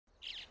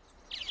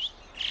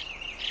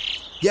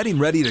Getting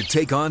ready to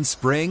take on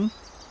spring?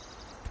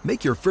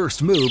 Make your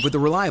first move with the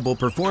reliable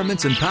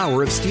performance and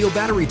power of Steel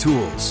battery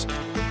tools.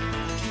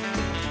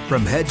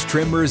 From hedge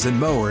trimmers and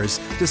mowers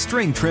to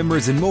string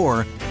trimmers and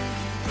more,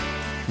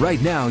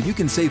 right now you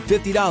can save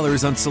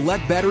 $50 on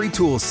select battery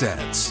tool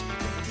sets.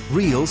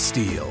 Real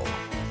Steel.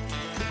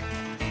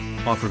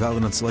 Offer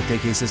valid on select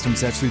AK system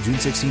sets through June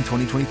 16,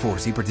 2024.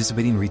 See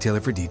participating retailer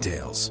for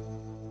details.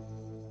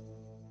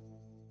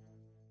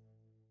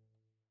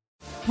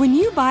 When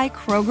you buy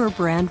Kroger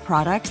brand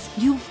products,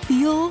 you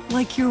feel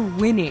like you're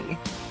winning.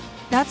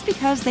 That's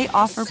because they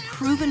offer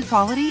proven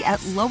quality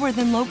at lower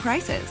than low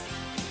prices.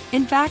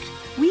 In fact,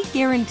 we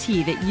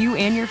guarantee that you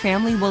and your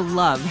family will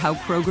love how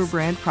Kroger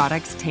brand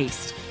products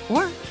taste,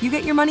 or you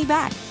get your money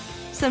back.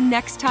 So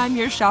next time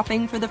you're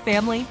shopping for the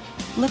family,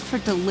 look for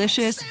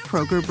delicious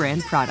Kroger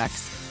brand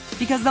products,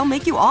 because they'll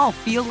make you all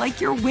feel like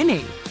you're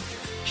winning.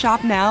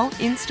 Shop now,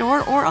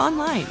 in-store, or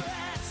online.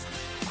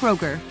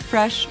 Kroger,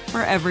 fresh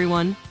for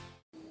everyone.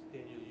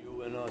 Daniel,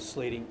 you and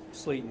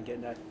Slayton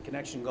getting that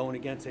connection going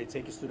again today.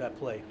 Take us through that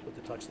play with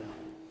the touchdown.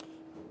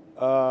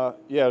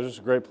 Yeah, it was just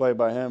a great play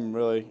by him,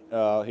 really.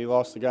 He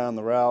lost the guy on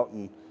the route,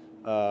 and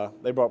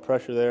they brought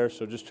pressure there,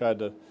 so just tried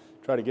to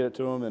get it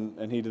to him,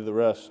 and he did the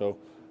rest. So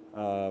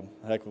a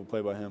heck of a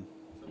play by him.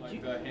 What's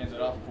it like to hand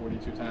it off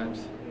 42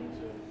 times?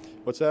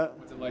 What's that?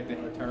 What's it like to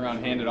turn around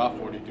and hand it off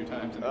 42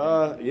 times?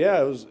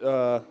 Yeah, it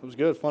was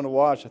good, fun to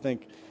watch. I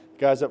think the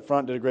guys up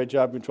front did a great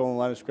job controlling the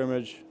line of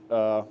scrimmage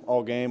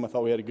all game. I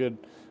thought we had a good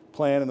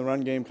plan in the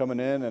run game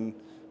coming in, and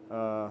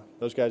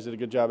those guys did a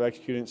good job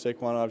executing.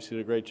 Saquon obviously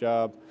did a great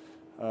job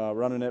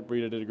running it.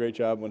 Breida did a great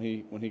job when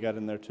he got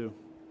in there too.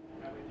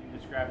 How would you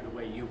describe the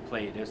way you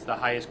played? It's the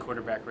highest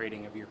quarterback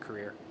rating of your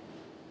career.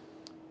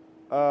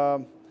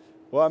 Well,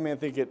 I mean, I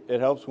think it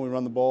helps when we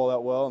run the ball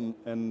that well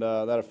and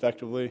that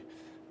effectively.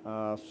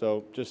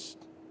 So just,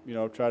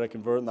 try to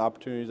convert in the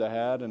opportunities I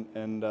had,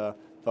 and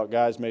thought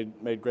guys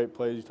made great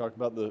plays. You talked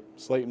about the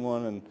Slayton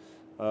one and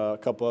a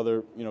couple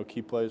other,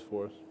 key plays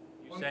for us.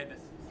 You said that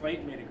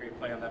Slayton made a great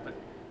play on that, but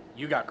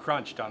you got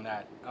crunched on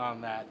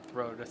that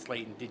throw to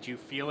Slayton. Did you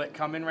feel it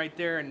coming right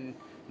there and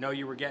know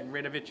you were getting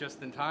rid of it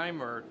just in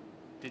time, or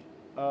did?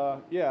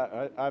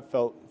 Yeah, I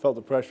felt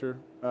the pressure.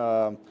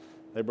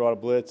 They brought a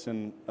blitz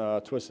and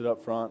twisted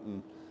up front,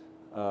 and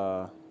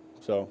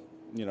so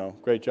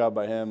great job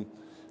by him,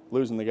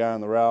 losing the guy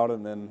on the route,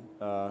 and then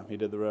he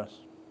did the rest.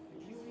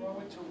 Did you throw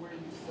it to where you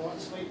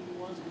thought Slayton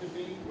was going to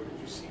be, or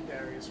did you see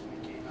Darius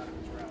when he came out of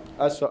his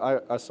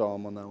route? I saw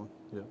him on that one.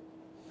 Yeah.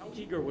 How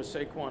eager was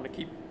Saquon to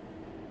keep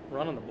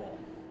running the ball?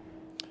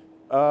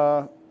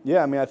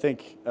 Yeah, I mean, I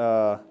think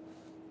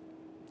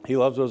he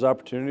loves those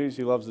opportunities.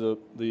 He loves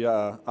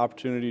the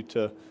opportunity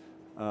to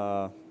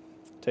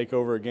take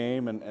over a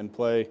game and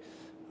play,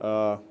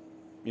 as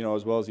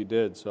well as he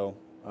did. So,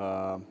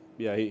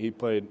 yeah, he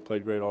played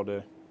great all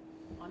day.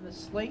 On the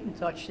Slayton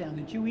touchdown,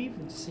 did you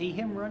even see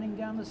him running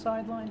down the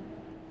sideline?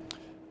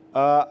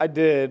 I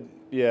did,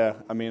 yeah.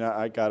 I mean,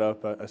 I got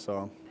up, I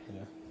saw him,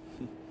 yeah.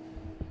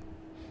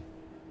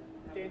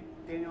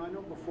 Daniel, I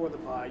know before the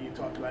bye you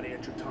talked about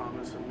Andrew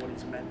Thomas and what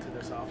he's meant to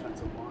this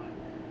offensive line.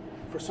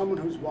 For someone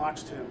who's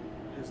watched him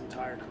his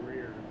entire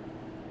career,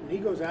 when he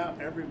goes out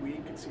every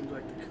week, it seems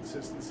like the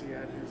consistency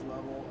at his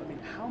level. I mean,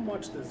 how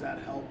much does that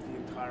help the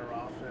entire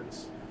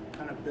offense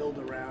kind of build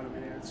around him? I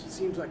mean, it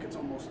seems like it's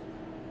almost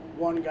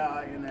one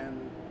guy and then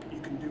you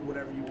can do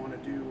whatever you want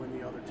to do in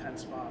the other 10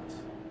 spots.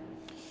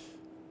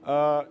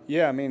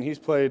 Yeah, I mean, he's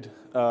played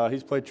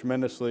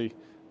tremendously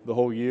the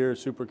whole year,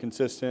 super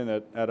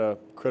consistent at a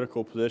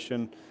critical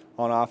position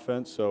on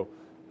offense. So,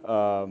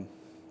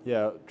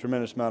 yeah,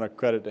 tremendous amount of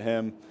credit to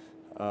him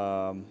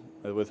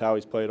with how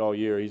he's played all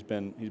year. He's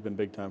been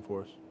big time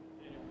for us.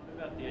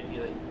 What about the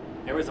idea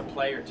that there was a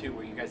play or two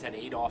where you guys had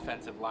 8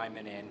 offensive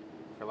linemen in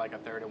for like a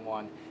 3rd and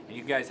 1, and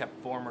you guys have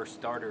former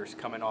starters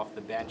coming off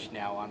the bench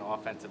now on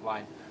offensive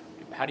line.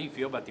 How do you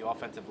feel about the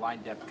offensive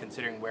line depth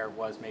considering where it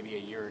was maybe a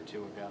year or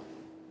two ago?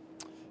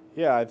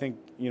 Yeah, I think,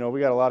 we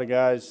got a lot of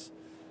guys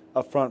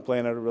up front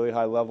playing at a really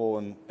high level,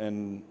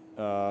 and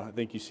I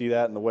think you see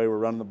that in the way we're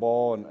running the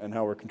ball and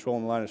how we're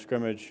controlling the line of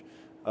scrimmage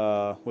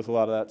with a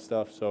lot of that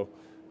stuff. So,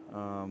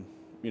 a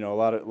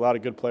lot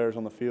of good players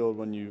on the field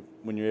when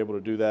you're able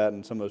to do that,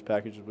 and some of those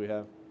packages we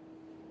have.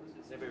 What does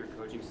it say about your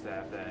coaching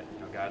staff that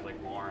guys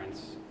like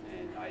Lawrence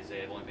and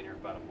Isaiah have only been here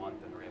about a month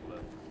and are able to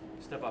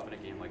step up in a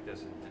game like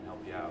this and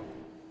help you out?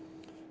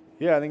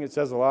 Yeah, I think it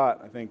says a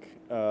lot. I think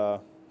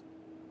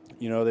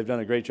they've done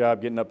a great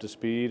job getting up to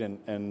speed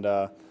and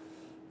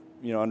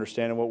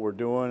understanding what we're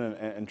doing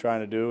and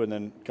trying to do, and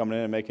then coming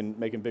in and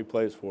making big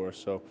plays for us.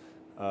 So,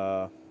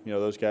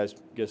 those guys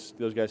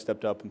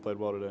stepped up and played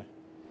well today.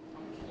 How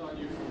much is on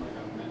you from like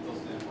a mental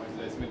standpoint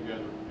today? Some of you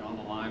guys are on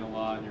the line a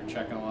lot, and you're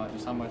checking a lot.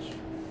 Just how much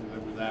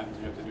was that did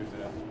you have to do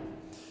today?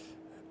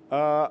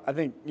 I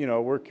think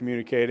we're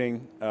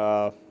communicating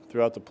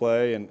throughout the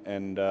play,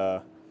 and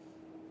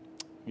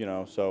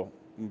so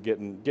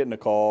getting a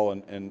call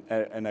and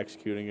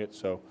executing it.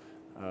 So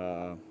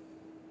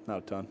not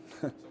a ton.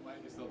 So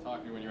Mike is still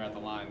talking when you're at the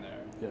line there.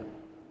 Yeah.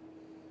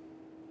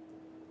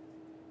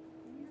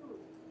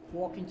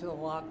 walking to the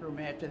locker room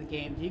after the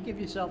game, do you give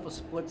yourself a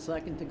split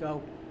second to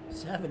go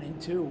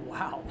 7-2?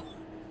 Wow.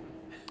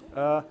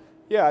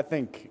 Yeah, I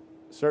think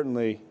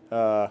certainly,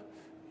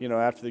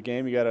 after the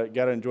game, you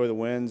gotta enjoy the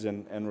wins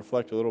and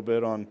reflect a little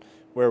bit on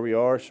where we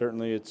are.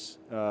 Certainly, it's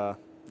a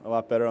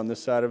lot better on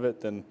this side of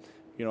it than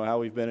how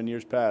we've been in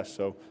years past.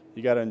 So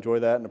you got to enjoy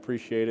that and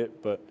appreciate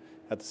it, but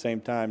at the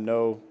same time,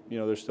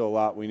 there's still a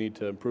lot we need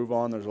to improve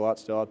on. There's a lot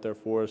still out there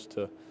for us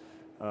to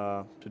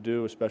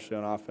do, especially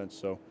on offense.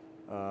 So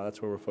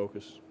that's where we're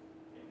focused.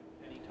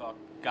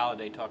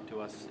 Galladay talked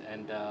to us,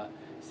 and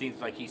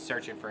seems like he's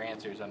searching for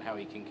answers on how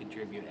he can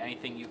contribute.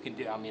 Anything you can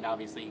do? I mean,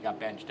 obviously he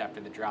got benched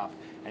after the drop.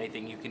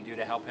 Anything you can do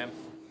to help him?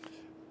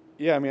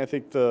 Yeah, I mean, I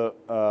think we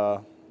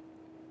had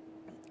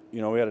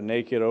a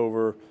naked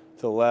over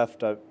to the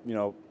left. I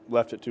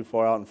left it too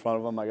far out in front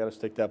of him. I got to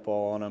stick that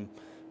ball on him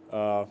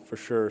for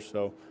sure.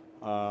 So,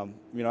 I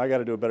got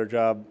to do a better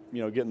job,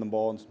 getting the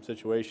ball in some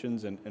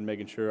situations and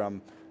making sure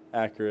I'm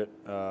accurate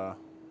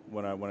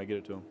when I get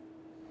it to him.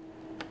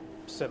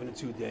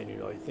 7-2,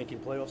 Daniel. Are you thinking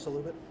playoffs a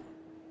little bit?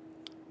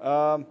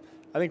 I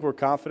think we're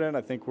confident.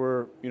 I think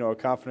we're a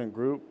confident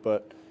group,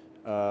 but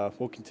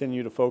we'll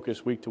continue to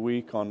focus week to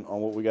week on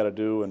what we got to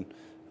do and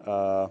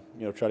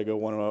try to go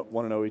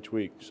 1-0 each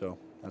week. So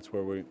that's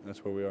where we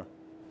are. You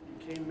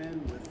came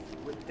in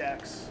with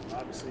Dex,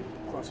 obviously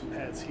crossing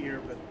paths here,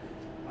 but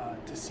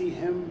to see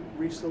him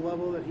reach the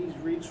level that he's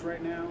reached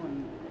right now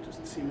and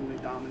just seemingly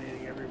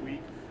dominating every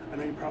week. I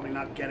know you're probably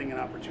not getting an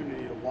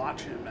opportunity to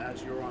watch him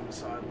as you're on the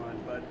sideline,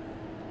 but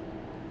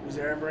was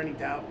there ever any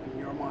doubt in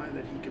your mind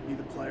that he could be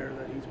the player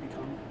that he's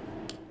become?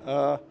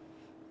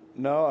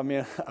 No, I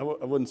mean, I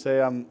wouldn't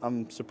say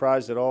I'm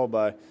surprised at all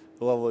by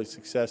the level of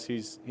success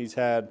he's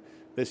had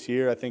this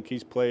year. I think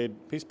he's played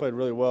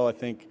really well. I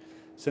think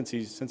since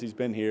he's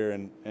been here,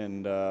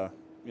 and I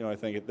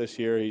think this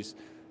year he's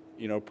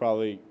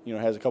probably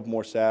has a couple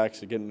more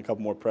sacks, getting a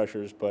couple more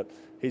pressures, but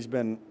he's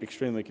been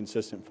extremely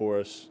consistent for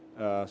us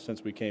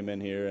since we came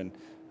in here, and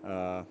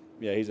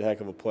he's a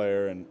heck of a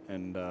player,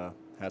 and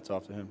hats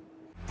off to him.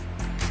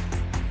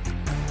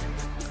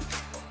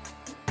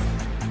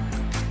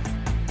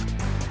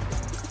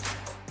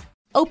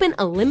 Open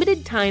a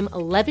limited-time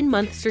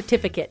 11-month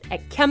certificate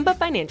at Kemba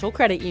Financial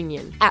Credit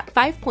Union. At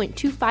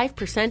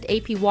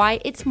 5.25%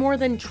 APY, it's more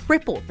than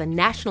triple the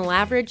national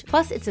average,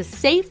 plus it's a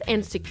safe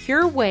and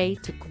secure way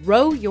to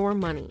grow your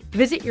money.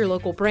 Visit your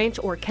local branch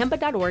or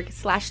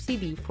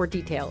kemba.org/CD for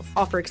details.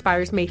 Offer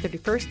expires May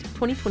 31st,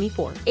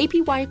 2024.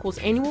 APY equals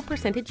annual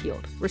percentage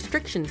yield.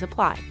 Restrictions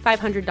apply.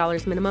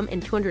 $500 minimum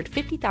and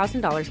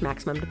 $250,000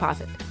 maximum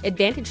deposit.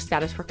 Advantage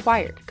status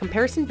required.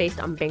 Comparison based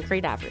on bank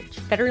rate average.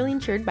 Federally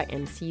insured by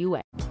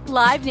NCUA.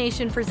 Live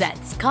Nation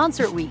presents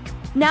Concert Week.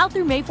 Now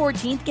through May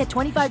 14th, get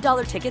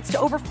 $25 tickets to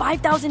over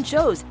 5,000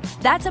 shows.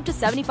 That's up to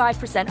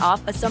 75%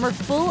 off a summer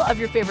full of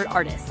your favorite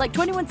artists like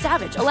 21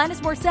 Savage,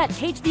 Alanis Morissette,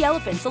 Cage the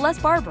Elephant,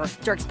 Celeste Barber,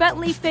 Dierks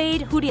Bentley,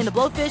 Fade, Hootie and the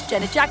Blowfish,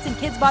 Janet Jackson,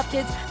 Kidz Bop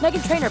Kids,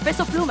 Meghan Trainor,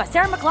 Peso Pluma,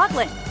 Sarah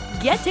McLachlan.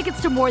 Get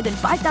tickets to more than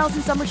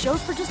 5,000 summer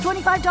shows for just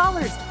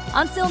 $25.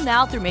 Until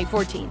now through May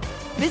 14th.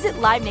 Visit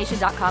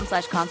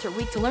LiveNation.com/Concert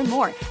Week to learn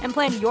more and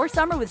plan your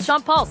summer with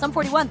Sean Paul, Sum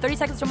 41, 30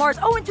 Seconds to Mars,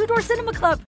 and Two Door Cinema Club.